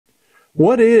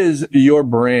What is your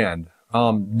brand?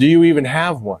 Do you even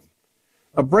have one?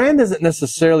 A brand isn't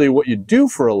necessarily what you do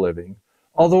for a living,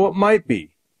 although it might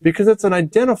be, because it's an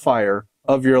identifier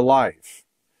of your life.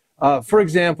 For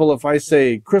example, if I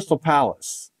say Crystal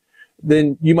Palace,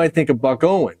 then you might think of Buck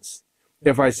Owens.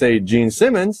 If I say Gene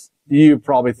Simmons, you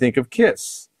probably think of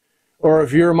Kiss. Or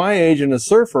if you're my age and a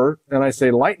surfer, and I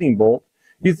say Lightning Bolt,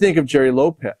 you think of Jerry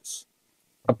Lopez.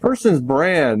 A person's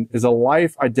brand is a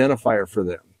life identifier for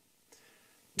them.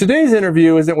 Today's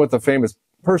interview isn't with a famous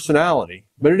personality,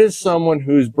 but it is someone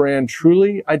whose brand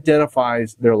truly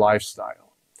identifies their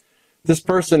lifestyle. This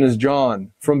person is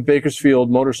John from Bakersfield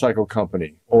Motorcycle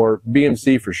Company, or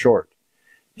BMC for short.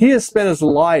 He has spent his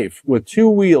life with two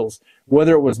wheels.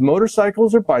 Whether it was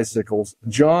motorcycles or bicycles,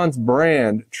 John's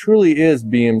brand truly is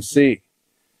BMC.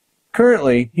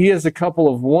 Currently, he has a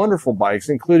couple of wonderful bikes,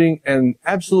 including an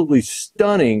absolutely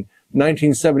stunning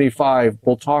 1975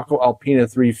 Bultaco Alpina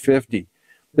 350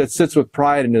 that sits with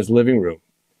pride in his living room.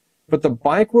 But the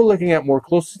bike we're looking at more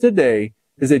closely today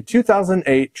is a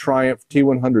 2008 Triumph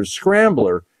T100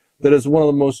 Scrambler that is one of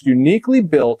the most uniquely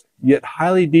built yet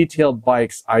highly detailed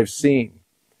bikes I've seen.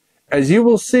 As you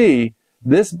will see,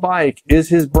 this bike is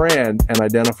his brand and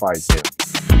identifies him.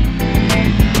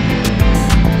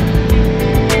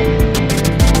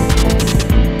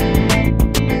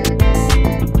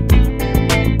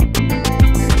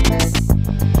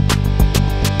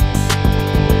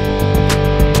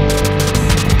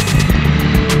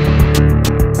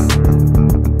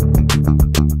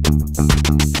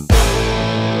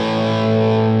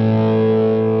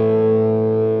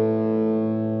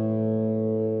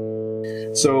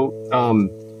 So,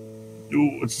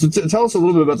 tell us a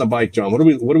little bit about the bike, John. What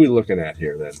are we looking at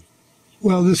here then?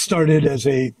 Well, this started as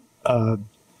a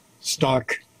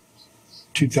stock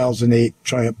 2008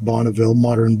 Triumph Bonneville,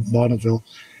 modern Bonneville,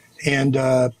 and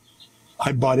I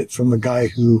bought it from a guy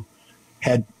who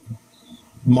had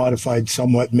modified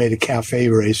somewhat, made a cafe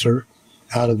racer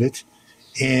out of it,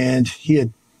 and he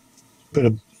had put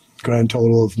a grand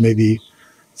total of maybe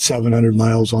 700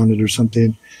 miles on it or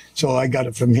something. So I got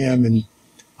it from him, and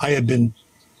I had been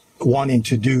wanting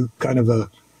to do kind of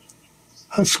a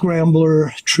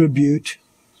scrambler tribute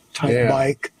type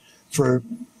bike for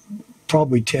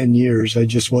probably 10 years. I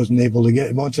just wasn't able to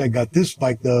get it. Once I got this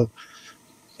bike though,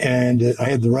 and I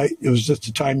had the right, it was just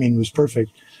the timing was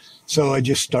perfect. So I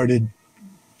just started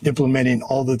implementing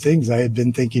all the things I had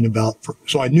been thinking about.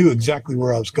 So I knew exactly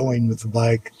where I was going with the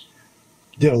bike.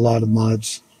 Did a lot of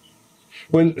mods.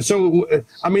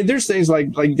 I mean, there's things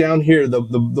like down here,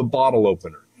 the bottle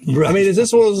opener. Right. I mean, is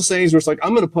this one of those things where it's like,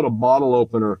 I'm going to put a bottle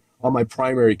opener on my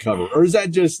primary cover? Or is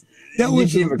that just,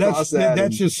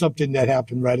 that's just something that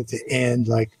happened right at the end.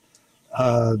 Like,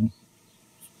 I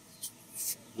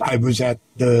was at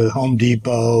the Home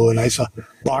Depot and I saw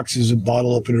boxes of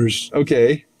bottle openers.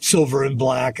 Okay. Silver and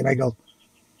black. And I go,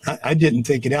 I didn't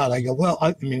think it out. I go, well,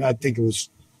 I mean, I think it was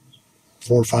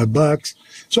 $4 or $5.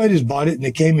 So I just bought it, and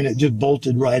it came and it just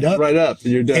bolted right up. Right up,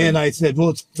 and you're done. And I said,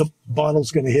 well, the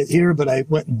bottle's going to hit here, but I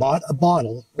went and bought a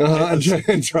bottle. I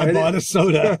bought a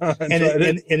soda, and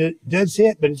it does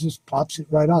hit, but it just pops it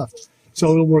right off.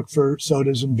 So it'll work for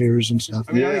sodas and beers and stuff.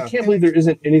 I mean, I can't believe there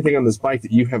isn't anything on this bike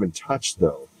that you haven't touched,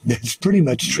 though. It's pretty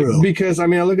much true. Because, I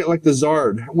mean, I look at like the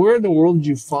Zard. Where in the world did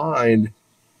you find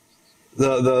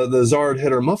the Zard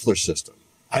header muffler system?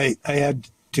 I had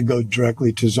to go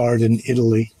directly to Zard in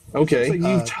Italy. Okay, so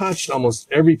you've touched almost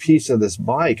every piece of this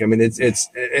bike. I mean,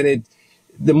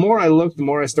 the more I look, the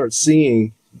more I start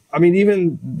seeing. I mean,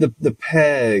 even the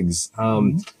pegs,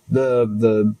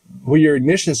 where your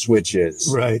ignition switch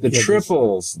is, right? The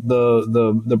triples,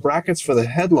 the brackets for the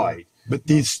headlight. But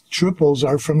these triples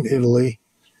are from Italy.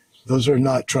 Those are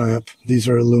not Triumph. These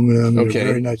are aluminum. Okay, they're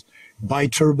very nice.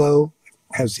 Biturbo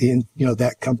has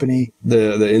that company.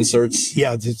 The inserts?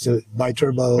 Yeah, it's a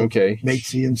Biturbo. Okay.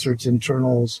 Makes the inserts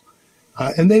internals.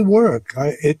 And they work.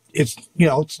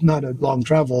 It's not a long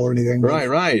travel or anything.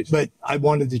 Right. But I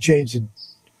wanted to change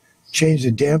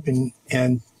the damping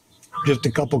and just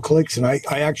a couple clicks, and I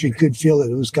actually could feel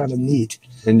it. It was kind of neat.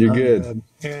 And you're good.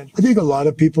 And I think a lot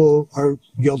of people are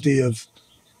guilty of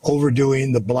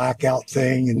overdoing the blackout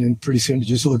thing, and then pretty soon it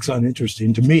just looks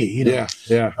uninteresting to me. Yeah.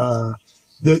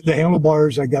 The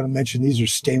handlebars, I got to mention, these are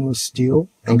stainless steel,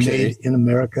 made in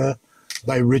America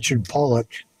by Richard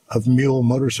Pollock of Mule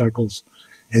Motorcycles.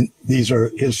 And these are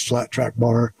his flat track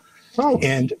bar. Oh.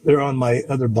 And they're on my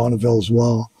other Bonneville as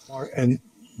well. And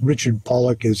Richard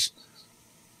Pollock is,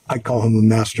 I call him a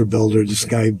master builder. This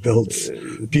guy builds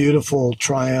beautiful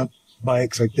Triumph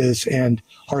bikes like this and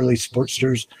Harley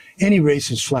Sportsters. And he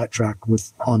races flat track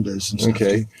with Hondas and stuff.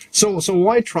 Okay. So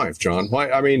why Triumph, John? Why?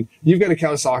 I mean, you've got a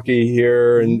Kawasaki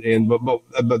here,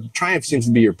 but Triumph seems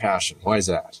to be your passion. Why is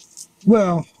that?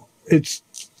 Well, it's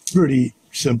pretty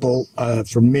simple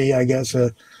for me, I guess.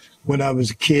 When I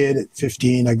was a kid at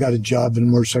 15, I got a job in a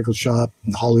motorcycle shop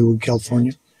in Hollywood,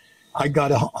 California. I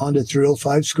got a Honda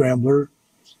 305 Scrambler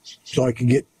so I could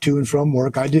get to and from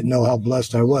work. I didn't know how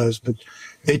blessed I was, but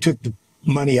they took the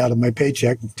money out of my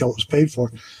paycheck until it was paid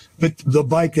for. But the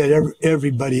bike that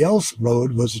everybody else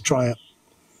rode was a Triumph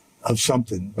of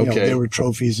something. You know, there were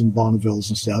trophies and Bonnevilles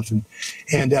and stuff,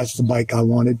 and that's the bike I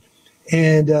wanted.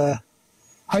 And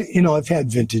I've had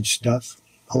vintage stuff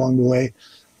along the way,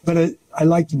 but I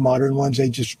like the modern ones.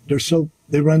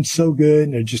 They run so good,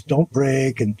 and they just don't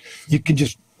break, and you can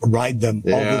just ride them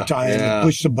all the time and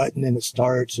push the button and it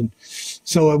starts. And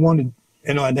so I wanted,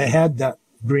 and I had that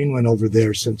green one over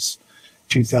there since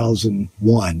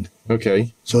 2001.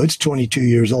 Okay. So it's 22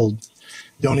 years old.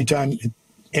 The only time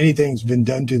anything's been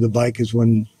done to the bike is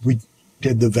when we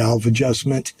did the valve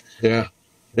adjustment. Yeah.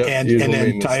 Yep. And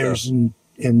then tires and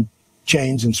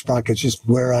chains and sprockets, just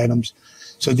wear items.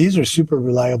 So these are super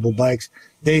reliable bikes.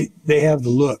 They have the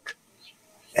look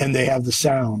and they have the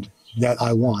sound that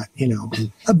I want,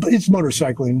 but it's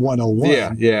motorcycling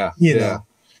 101. You know,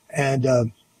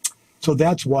 and so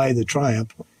that's why the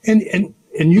Triumph. And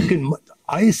you can,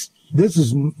 this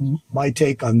is my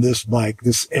take on this bike,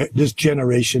 this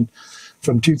generation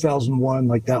from 2001,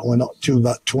 like that one, up to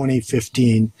about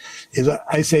 2015, is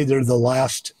I say they're the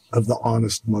last of the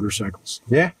honest motorcycles.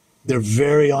 Yeah. They're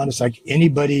very honest. Like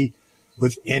anybody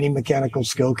with any mechanical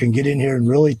skill can get in here and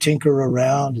really tinker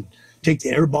around and take the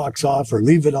airbox off or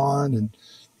leave it on and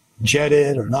jet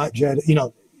it or not jet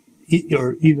it,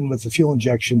 or even with the fuel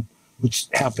injection, which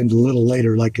happened a little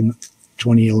later, like in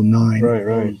 2009.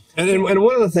 Right. And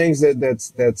one of the things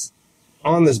that's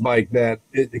on this bike that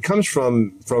it comes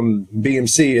from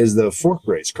BMC is the fork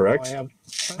brace, correct?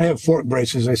 I have fork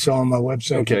braces I saw on my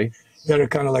website. Okay. That are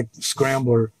kind of like the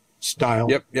Scrambler style.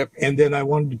 Yep. And then I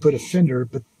wanted to put a fender,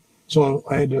 so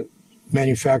I had to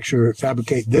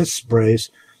fabricate this brace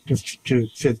to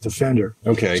fit the fender.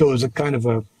 Okay. So it was a kind of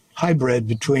a hybrid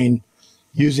between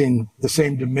using the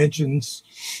same dimensions,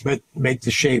 but make the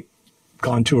shape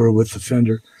contour with the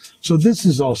fender. So this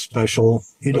is all special.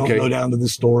 You don't go down to the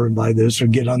store and buy this or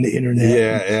get on the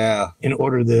internet and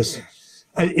order this.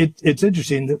 It's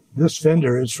interesting that this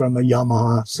fender is from a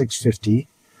Yamaha 650.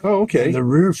 Oh, okay. And the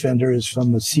rear fender is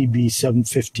from a CB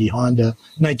 750 Honda,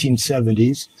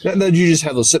 1970s. Did you just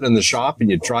have those sitting in the shop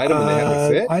and you tried them and they had to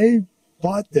fit? I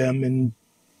bought them and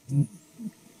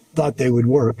thought they would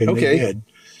work, and they did.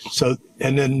 So,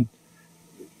 and then,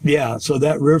 so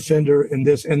that rear fender and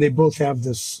this, and they both have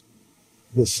this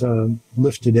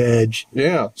lifted edge.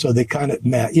 Yeah. So they kind of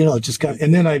match, just kind of,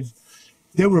 and then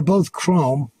they were both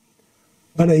chrome,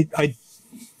 but I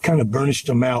kind of burnished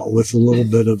them out with a little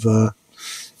bit of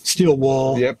steel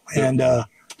wool. Yep. And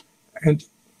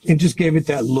just gave it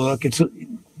that look.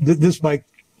 This bike,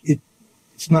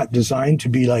 it's not designed to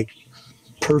be like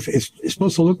perfect. It's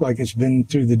supposed to look like it's been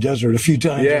through the desert a few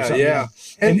times. Yeah.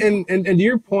 And to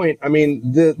your point, I mean,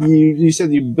 you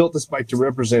said you built this bike to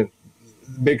represent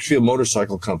Bakersfield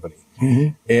Motorcycle Company.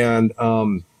 Mm-hmm. And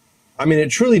I mean, it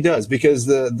truly does, because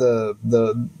the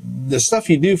stuff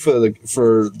you do for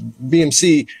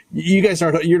BMC, you guys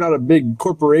you're not a big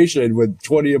corporation with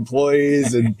 20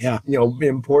 employees and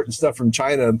importing stuff from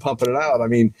China and pumping it out. I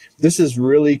mean, this is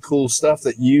really cool stuff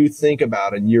that you think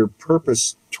about and your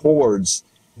purpose towards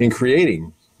in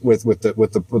creating with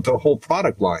the whole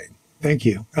product line. Thank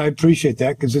you. I appreciate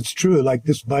that, because it's true. Like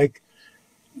this bike,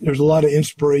 there's a lot of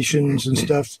inspirations and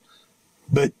stuff,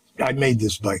 but I made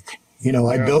this bike.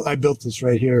 I built this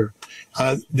right here.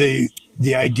 The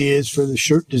ideas for the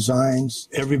shirt designs,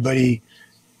 everybody,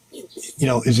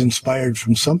 is inspired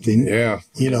from something. Yeah.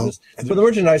 For the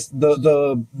merchandise,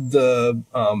 the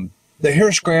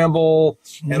hair scramble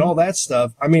and all that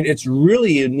stuff, I mean, it's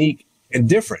really unique and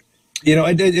different.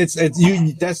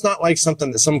 That's not like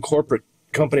something that some corporate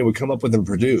company would come up with and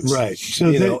produce. Right.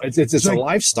 So it's a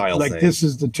lifestyle thing. Like this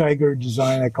is the Tiger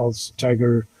design. I call this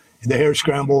Tiger. The hair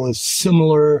scramble is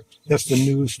similar. That's the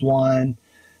newest one.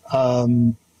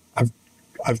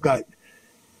 I've got,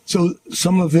 so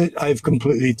some of it I've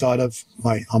completely thought of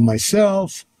on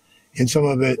myself, and some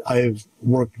of it I've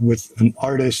worked with an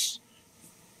artist.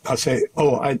 I'll say,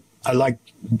 I like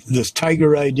this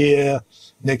Tiger idea.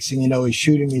 Next thing you know, he's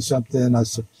shooting me something.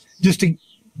 Just to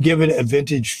give it a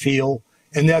vintage feel.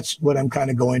 And that's what I'm kind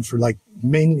of going for, like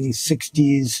mainly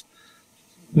 60s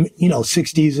you know,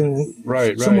 60s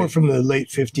and somewhere from the late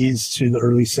 50s to the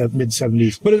early mid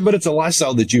 70s. But it's a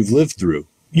lifestyle that you've lived through.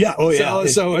 Yeah. Oh, yeah.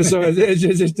 So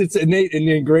it's innate and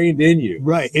ingrained in you.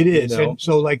 Right. It is. You know? And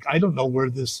so, like, I don't know where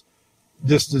this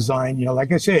design, you know,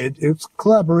 like I say, it's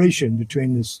collaboration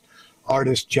between this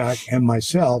artist, Jack, and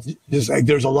myself. Just like,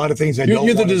 there's a lot of things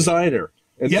You're the designer.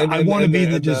 I want to be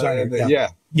the designer.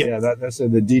 That's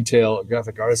the detail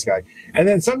graphic artist guy. And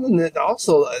then something that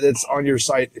also that's on your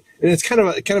site, and it's kind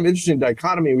of interesting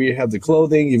dichotomy where you have the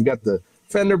clothing, you've got the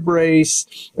fender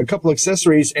brace, a couple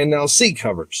accessories, and now seat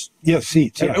covers. Yeah,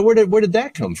 seats. Yeah. Where did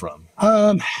that come from?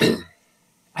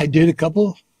 I did a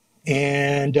couple,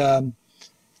 and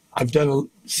I've done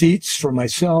seats for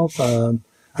myself.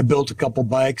 I built a couple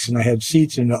bikes, and I had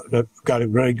seats, and got a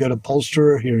very good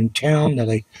upholsterer here in town that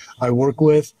I work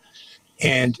with,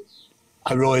 and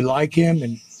I really like him.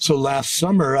 And so last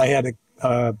summer, I had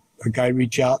a guy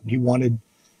reach out, and he wanted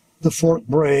the fork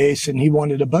brace, and he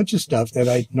wanted a bunch of stuff that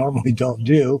I normally don't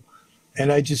do.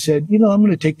 And I just said, you know, I'm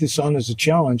going to take this on as a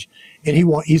challenge. And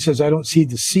he says, I don't see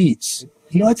the seats.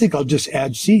 You know, I think I'll just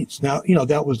add seats. Now, you know,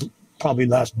 that was probably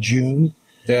last June.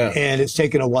 Yeah. And it's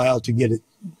taken a while to get it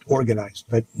organized,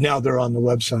 but now they're on the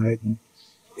website. And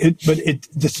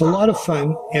it's a lot of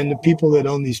fun. And the people that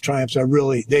own these Triumphs are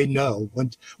really, they know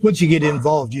once you get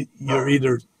involved, you're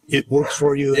either, it works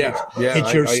for you.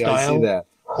 It's your style. I see that.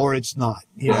 Or it's not.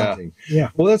 Yeah.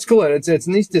 Well, that's cool. It's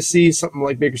neat to see something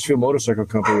like Bakersfield Motorcycle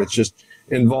Company that just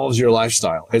involves your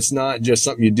lifestyle. It's not just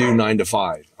something you do 9 to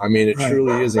 5. I mean, it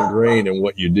truly is ingrained in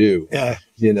what you do. Yeah.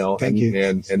 You know,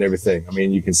 and everything. I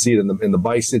mean, you can see it in the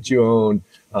bikes that you own,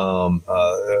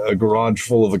 a garage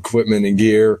full of equipment and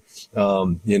gear,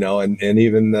 you know, and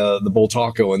even the bull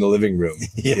taco in the living room,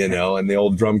 you know, and the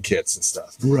old drum kits and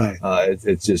stuff. Right.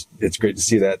 It's great to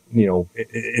see that, you know,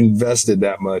 invested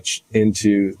that much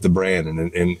into the brand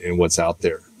and what's out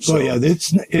there. So yeah,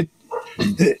 it's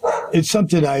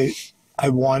something I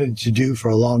wanted to do for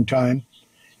a long time,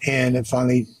 and it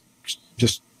finally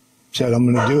just said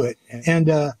I'm going to do it.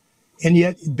 And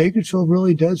yet Bakersfield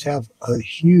really does have a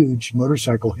huge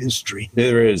motorcycle history.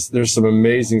 There is. There's some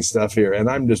amazing stuff here, and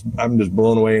I'm just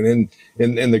blown away. And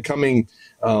in the coming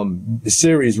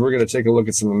series, we're going to take a look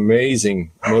at some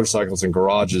amazing motorcycles and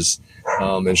garages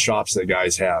and shops that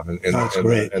guys have, and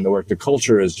the work. The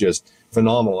culture is just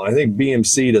phenomenal. I think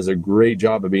BMC does a great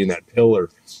job of being that pillar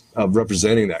of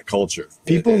representing that culture.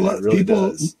 People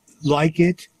like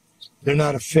it. They're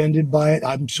not offended by it.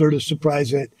 I'm sort of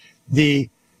surprised that the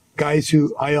guys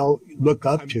who I all look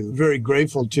up to, very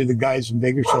grateful to the guys in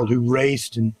Bakersfield who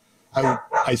raced, and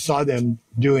I saw them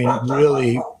doing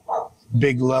really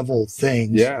big level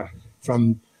things. Yeah.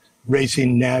 From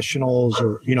racing nationals,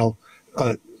 or, you know,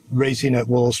 racing at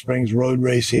Willow Springs, road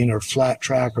racing, or flat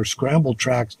track or scramble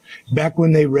tracks. Back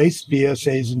when they raced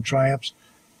BSAs and Triumphs,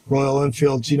 Royal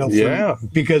Enfields, you know,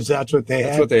 because that's what they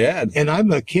had. That's what they had. And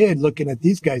I'm a kid looking at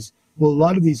these guys. Well, a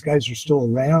lot of these guys are still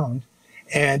around,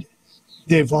 and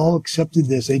they've all accepted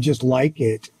this. They just like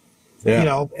it, you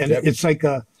know, and it's like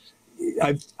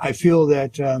I feel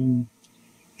that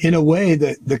in a way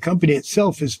that the company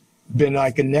itself has been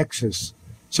like a nexus.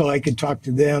 So I could talk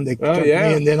to them, they could talk to me,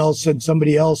 and then all of a sudden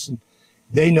somebody else, and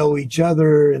they know each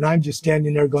other, and I'm just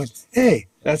standing there going, hey,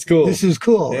 that's cool. This is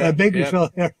cool.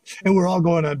 Bakersfield, and we're all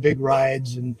going on big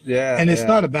rides, and it's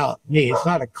not about me. It's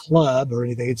not a club or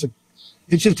anything. It's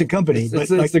just a company. It's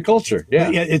the culture.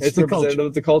 It's the culture.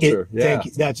 Of the culture. Thank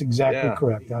you. That's exactly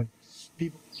correct.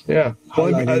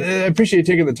 Well, I appreciate you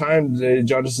taking the time,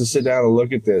 John, just to sit down and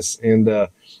look at this. And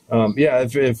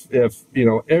if you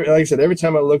know, like I said, every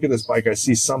time I look at this bike, I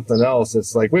see something else.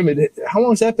 It's like, wait a minute, how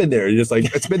long's that been there? You're just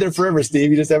like, it's been there forever,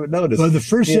 Steve. You just haven't noticed. Well, the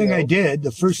first thing I did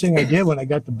when I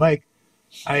got the bike,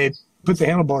 I put the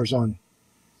handlebars on.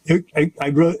 I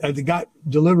got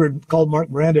delivered, called Mark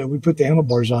Miranda, and we put the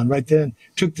handlebars on right then.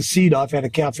 Took the seat off, had a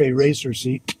cafe racer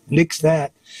seat, nixed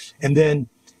that, and then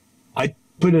I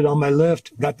put it on my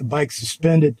lift, got the bike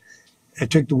suspended. I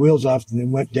took the wheels off and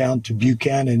then went down to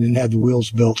Buchanan and had the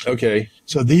wheels built. Okay.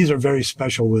 So these are very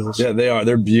special wheels. Yeah, they are.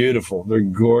 They're beautiful. They're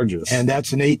gorgeous. And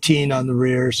that's an 18 on the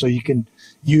rear, so you can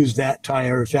use that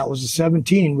tire. If that was a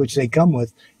 17, which they come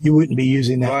with, you wouldn't be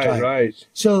using that tire. Right.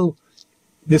 So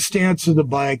the stance of the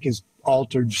bike is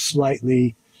altered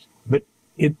slightly, but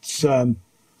it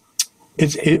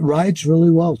rides really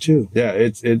well too. Yeah,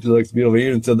 it looks beautiful,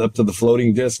 even up to the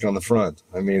floating disc on the front.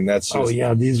 I mean, that's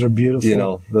just, these are beautiful. You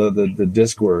know, the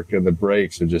disc work and the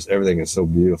brakes are just, everything is so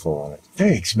beautiful on it.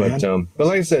 Thanks, man. But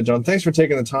like I said, John, thanks for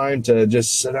taking the time to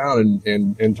just sit down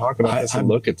and talk about this and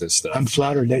look at this stuff. I'm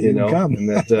flattered that you come. and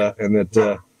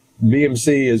that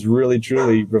BMC is really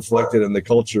truly reflected in the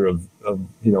culture of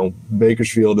you know,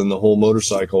 Bakersfield and the whole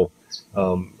motorcycle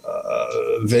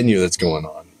venue that's going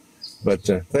on. But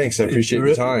thanks, I appreciate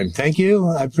your time. Thank you.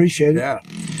 I appreciate it. Yeah.